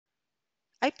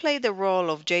I play the role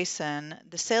of Jason,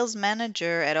 the sales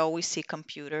manager at OEC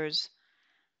Computers.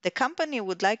 The company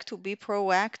would like to be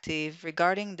proactive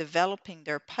regarding developing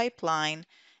their pipeline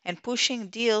and pushing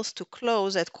deals to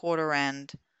close at quarter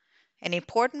end. An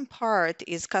important part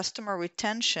is customer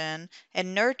retention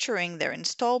and nurturing their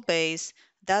install base,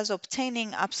 thus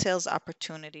obtaining upsells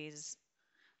opportunities.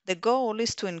 The goal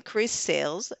is to increase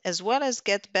sales as well as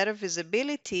get better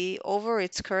visibility over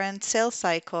its current sales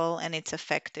cycle and its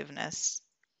effectiveness.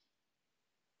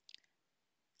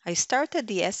 I started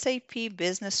the SAP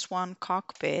Business One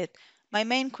cockpit, my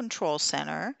main control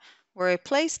center, where I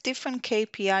place different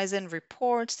KPIs and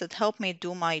reports that help me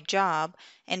do my job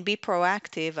and be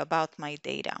proactive about my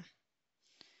data.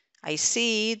 I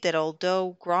see that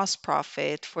although gross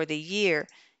profit for the year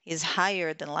is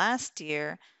higher than last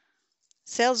year,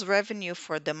 sales revenue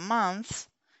for the month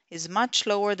is much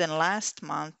lower than last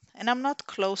month, and I'm not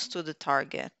close to the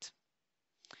target.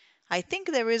 I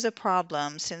think there is a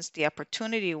problem since the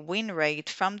opportunity win rate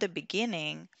from the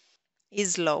beginning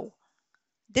is low.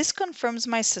 This confirms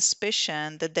my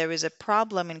suspicion that there is a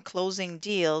problem in closing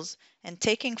deals and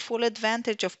taking full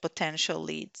advantage of potential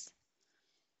leads.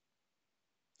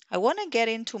 I want to get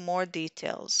into more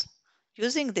details.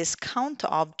 Using this count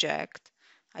object,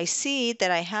 I see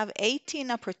that I have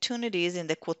 18 opportunities in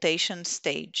the quotation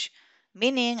stage,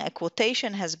 meaning a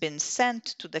quotation has been sent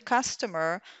to the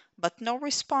customer, but no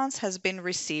response has been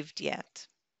received yet.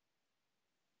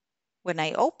 When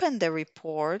I open the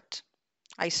report,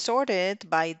 I sort it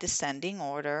by descending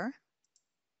order,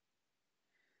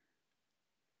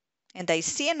 and I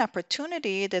see an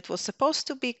opportunity that was supposed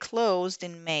to be closed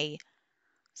in May.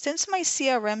 Since my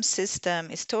CRM system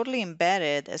is totally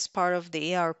embedded as part of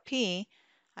the ERP,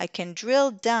 I can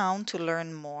drill down to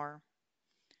learn more.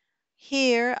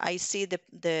 Here I see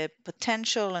the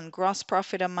potential and gross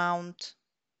profit amount.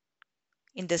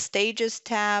 In the Stages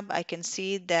tab, I can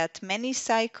see that many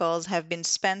cycles have been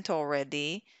spent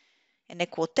already, and a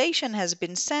quotation has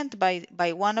been sent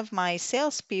by one of my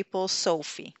salespeople,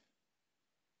 Sophie.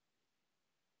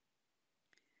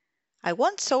 I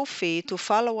want Sophie to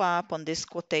follow up on this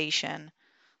quotation,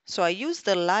 so I use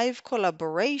the live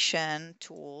collaboration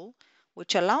tool,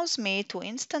 which allows me to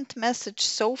instant message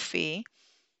Sophie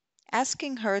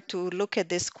asking her to look at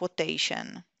this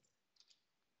quotation.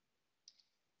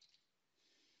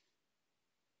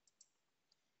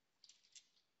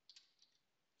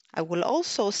 I will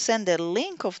also send a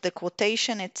link of the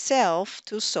quotation itself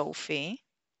to Sophie,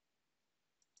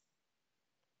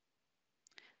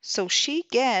 so she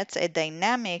gets a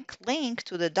dynamic link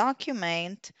to the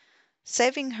document,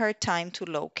 saving her time to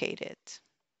locate it.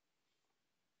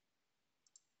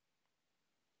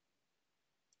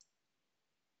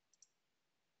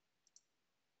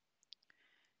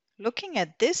 Looking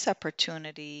at this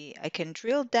opportunity, I can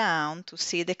drill down to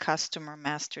see the customer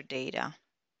master data.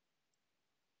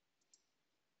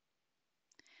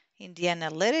 In the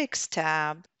Analytics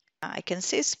tab, I can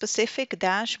see specific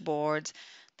dashboards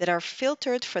that are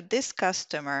filtered for this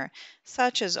customer,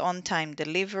 such as on-time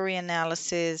delivery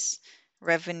analysis,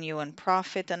 revenue and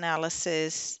profit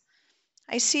analysis.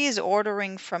 I see he's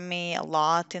ordering from me a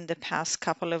lot in the past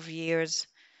couple of years.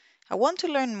 I want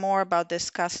to learn more about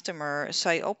this customer, so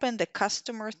I open the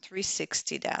Customer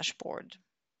 360 dashboard.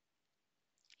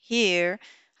 Here,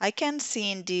 I can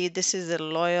see indeed this is a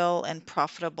loyal and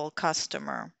profitable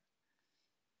customer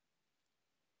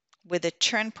with a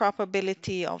churn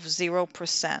probability of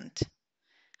 0%.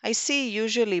 I see he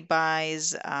usually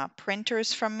buys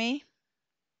printers from me,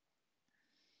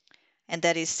 and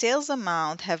that his sales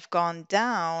amount have gone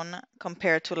down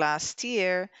compared to last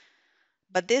year,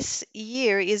 but this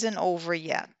year isn't over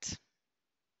yet.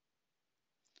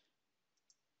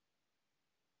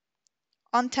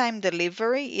 On-time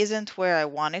delivery isn't where I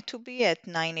want it to be at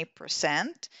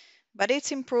 90%, but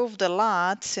it's improved a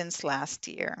lot since last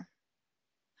year.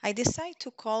 I decide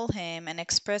to call him and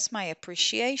express my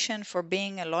appreciation for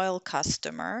being a loyal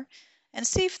customer and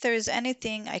see if there is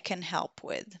anything I can help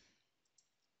with.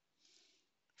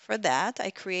 For that,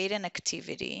 I create an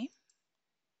activity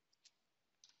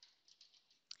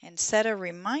and set a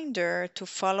reminder to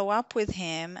follow up with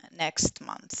him next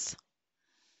month.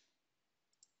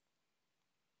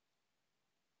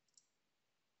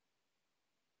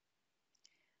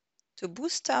 To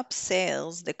boost up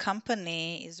sales, the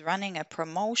company is running a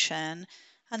promotion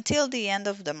until the end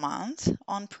of the month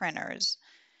on printers.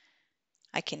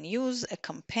 I can use a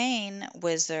campaign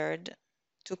wizard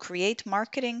to create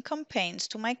marketing campaigns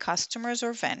to my customers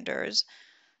or vendors,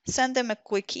 send them a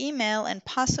quick email, and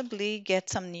possibly get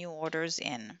some new orders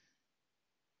in.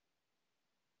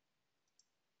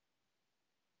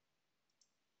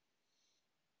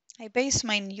 I base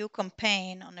my new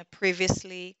campaign on a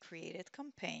previously created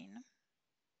campaign.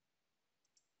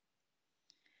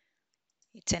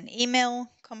 It's an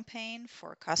email campaign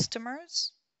for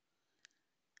customers.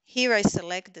 Here I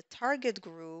select the target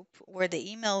group where the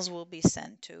emails will be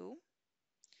sent to.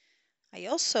 I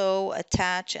also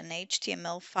attach an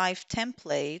HTML5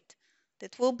 template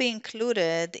that will be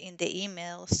included in the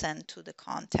email sent to the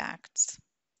contacts.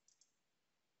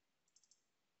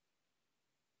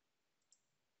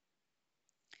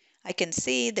 I can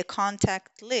see the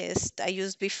contact list I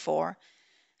used before.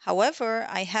 However,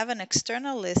 I have an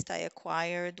external list I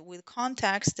acquired with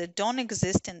contacts that don't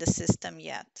exist in the system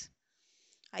yet.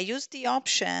 I use the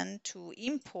option to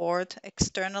import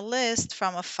external list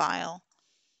from a file.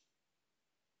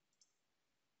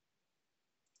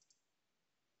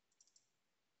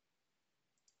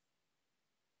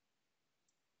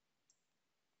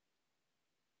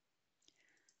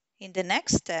 In the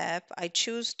next step, I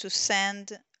choose to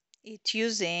send it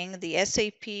using the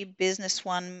SAP Business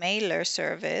One mailer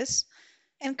service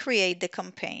and create the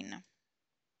campaign.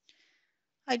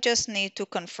 I just need to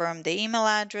confirm the email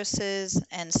addresses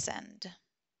and send.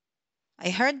 I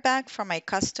heard back from my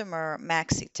customer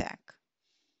Maxitech.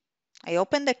 I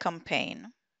open the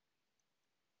campaign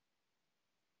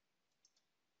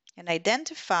and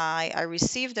identify I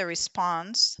received a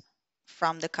response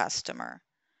from the customer.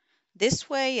 This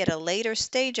way, at a later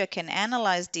stage, I can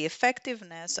analyze the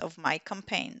effectiveness of my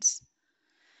campaigns.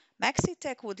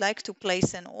 Maxitech would like to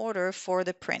place an order for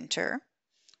the printer,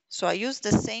 so I use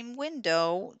the same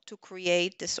window to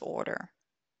create this order.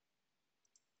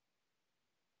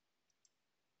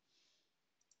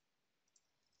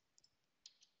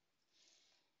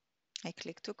 I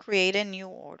click to create a new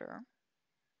order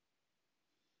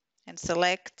and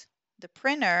select the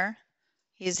printer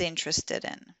he's interested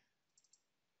in.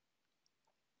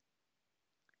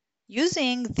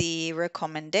 Using the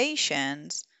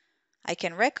recommendations, I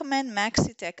can recommend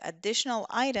Maxitech additional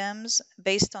items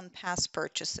based on past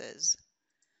purchases,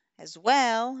 as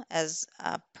well as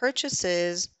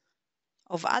purchases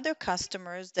of other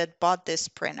customers that bought this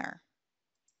printer.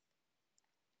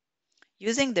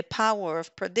 Using the power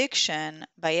of prediction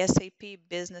by SAP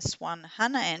Business One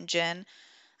HANA Engine,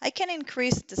 I can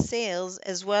increase the sales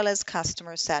as well as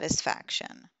customer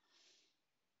satisfaction.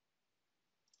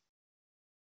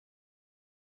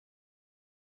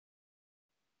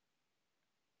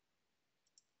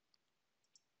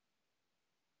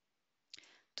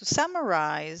 To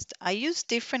summarize, I use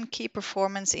different key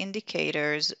performance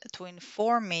indicators to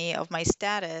inform me of my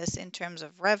status in terms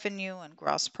of revenue and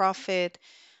gross profit.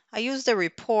 I use the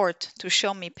report to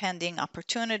show me pending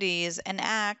opportunities and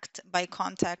act by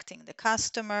contacting the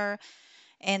customer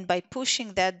and by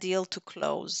pushing that deal to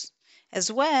close,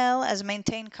 as well as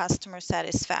maintain customer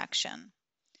satisfaction.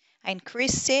 I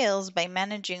increase sales by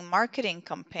managing marketing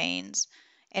campaigns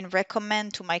and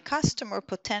recommend to my customer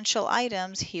potential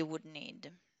items he would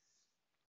need.